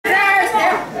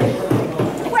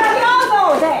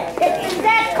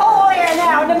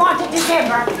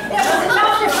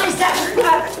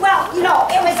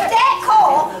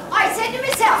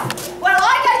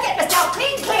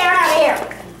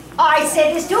I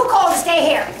said, it's too cold to stay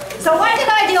here. So what did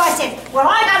I do? I said, well,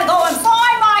 I gotta go and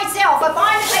find myself a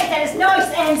place that is nice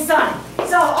and sunny.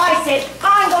 So I said,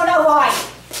 I'm gonna Hawaii.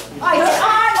 I said,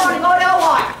 I'm gonna go to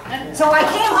Hawaii. So I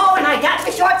came home and I got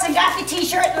my shorts and got my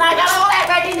t-shirt and I got all that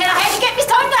ready and then I had to get my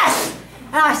sunglasses.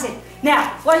 And I said,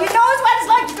 now, well, you know what it's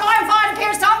like to try and find a pair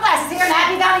of sunglasses here in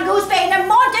Happy Valley, Goose Bay in the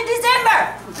month of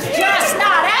December. Just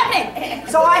not happening.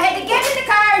 So I had to get in the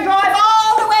car and drive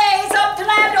all the ways up to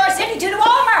Labrador City to the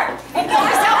Walmart and get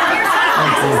myself a pair of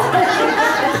sunglasses.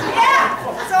 Yeah,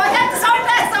 so I got the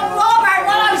sunglasses up at Walmart and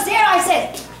while I was there I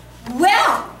said,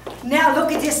 well, now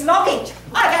look at this luggage.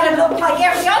 I gotta look like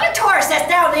every other tourist that's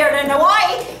down there in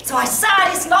Hawaii. So I saw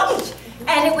this luggage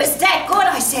and it was that good.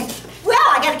 I said, well,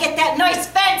 I gotta get that nice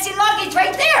fancy luggage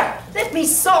right there. Let me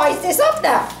size this up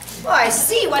now. I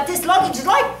see what this luggage is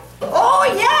like. Oh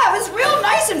yeah, it was real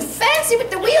nice and fancy with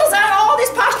the wheels on all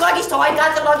this posh luggage. So I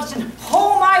got the luggage and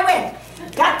home I went.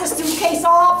 Got the suitcase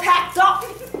all packed up.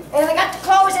 And I got the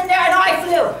clothes in there and I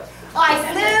flew. I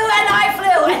flew and I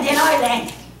flew and then I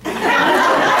landed.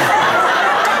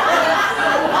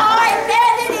 I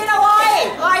landed in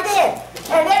Hawaii. I did.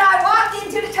 And then I walked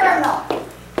into the terminal.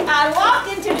 I walked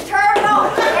into the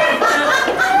terminal and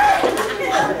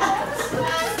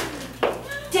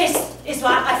this is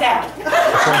what I found. Yeah,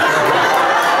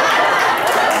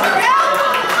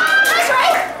 that's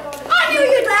right. I knew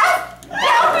you'd laugh.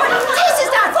 Yeah, but this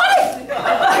is not funny.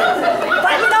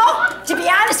 But you know, to be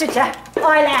honest with you,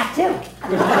 I laughed too.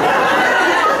 When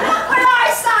I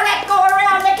saw that go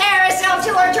around the carousel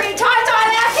 2 or 3 times, I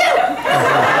laughed too.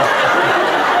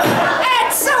 And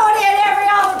so did every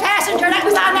other passenger that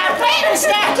was on that plane and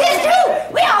snapped his too.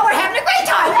 We all were having a great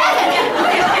time,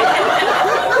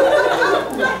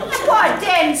 but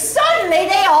then suddenly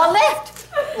they all left.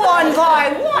 One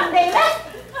by one they left.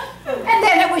 And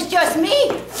then it was just me.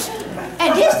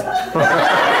 And this. So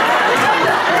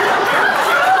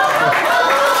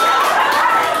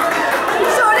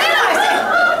then I said,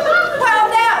 well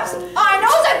now, I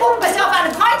knows I booked myself on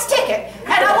a pints ticket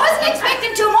and I wasn't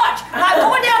expecting too much. And I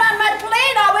going down on my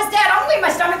plane, I was that hungry,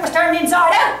 my stomach was turning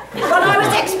inside out. But I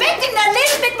was expecting a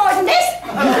little bit more than this.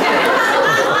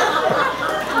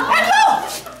 And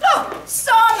look,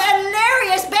 some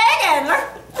hilarious bag handler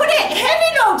put a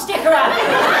heavy load sticker on it.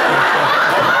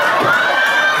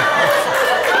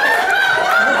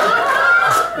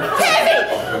 Heavy,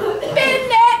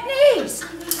 bend at knees.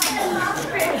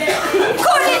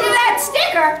 According to that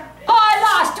sticker, I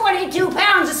lost 22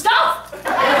 pounds of stuff.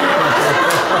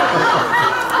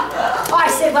 I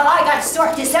said, well, I got to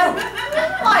sort this out.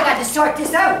 I got to sort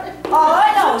this out. All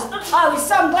I know is I was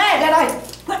so glad that I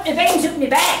put the vein suit in my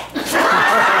bag.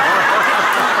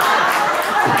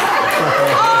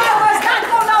 I was not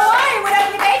going nowhere without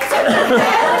the vein suit.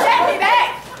 It was in my bag.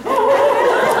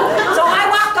 So I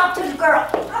walked up to the girl.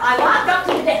 I walked up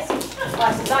to the desk.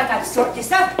 I said, I got to sort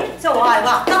this out. So I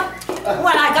walked up.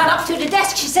 When I got up to the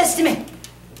desk, she says to me,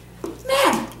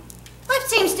 ma'am, what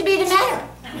seems to be the matter?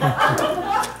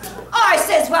 I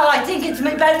says, well, I think it's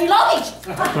about me luggage.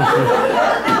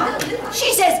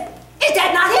 She says, is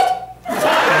that not it?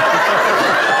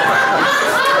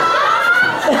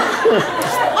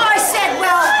 I said,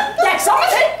 well, that's some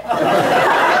of it.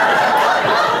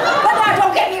 But now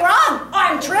don't get me wrong,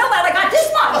 I'm thrilled that I got this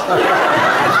much.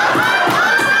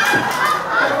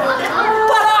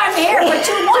 But I'm here for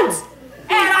 2 months,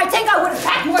 and I think I would have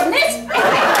packed more than this.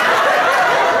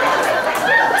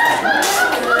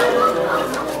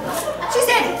 She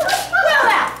said, well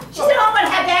now, she said, I'm going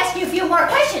to have to ask you a few more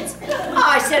questions.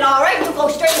 I said, all right, you go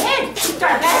straight ahead.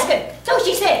 Start asking. So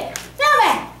she said, now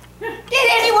ma'am, did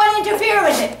anyone interfere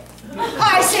with it?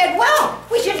 I said, well,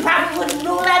 we probably wouldn't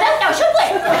rule that out now, should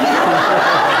we?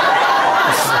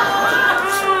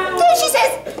 Then she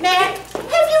says, ma'am,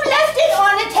 have you left it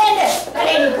unattended at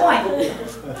any point?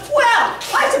 Well,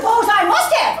 I suppose I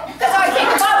must have, because I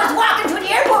think if I was walking to the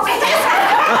airport with this,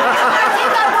 I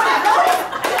think I would have noticed.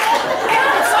 And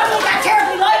it suddenly got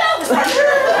terribly light out.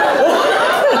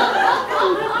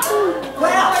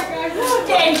 Well,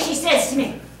 then she says to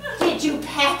me, did you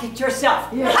pack it yourself?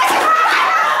 Yeah. I said,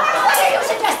 what are you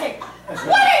suggesting?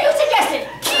 What are you suggesting?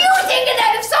 Do you think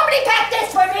that if somebody packed this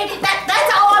for me,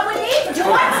 that's all I would eat for 2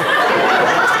 months?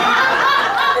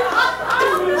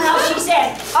 Well, she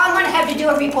said, I'm going to have to do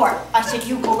a report. I said,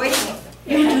 you go right ahead.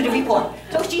 You do the report.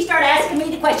 So she started asking me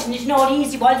the questions, you know, the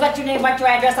easy ones, what's your name, what's your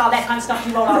address, all that kind of stuff.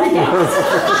 She wrote all that down.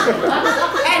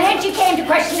 And then she came to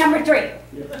question number 3.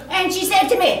 And she said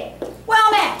to me,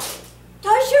 well, ma'am,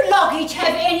 does your luggage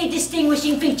have any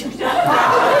distinguishing features? I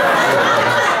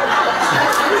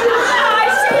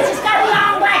said, it's got a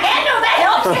long black handle, that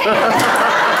helps.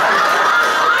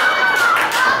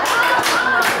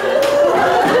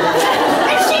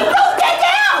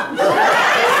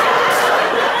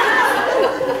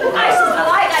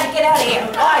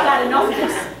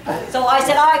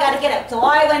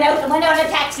 went out and went on a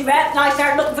taxi route, and I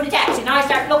started looking for the taxi, and I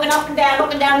started looking up and down,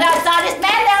 and I saw this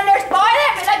man down there smiling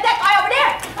at me like that guy over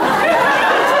there.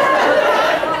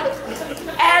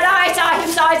 And I saw him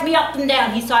size me up and down.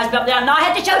 He sized me up and down, and I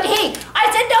had to shout to he. I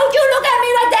said, don't you look at me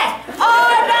like that.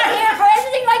 I'm not here for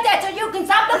anything like that, so you can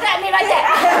stop looking at me like that.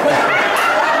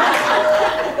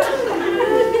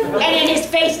 And then his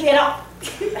face lit up.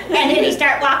 And then he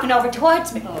started walking over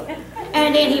towards me.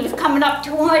 And then he was coming up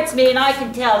towards me, and I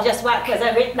could tell just what was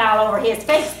written all over his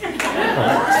face.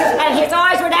 And his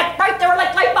eyes were that bright, they were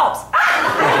like light bulbs.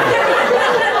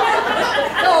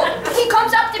 So he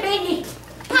comes up to me and he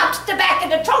pops the back of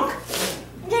the trunk.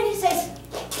 And then he says,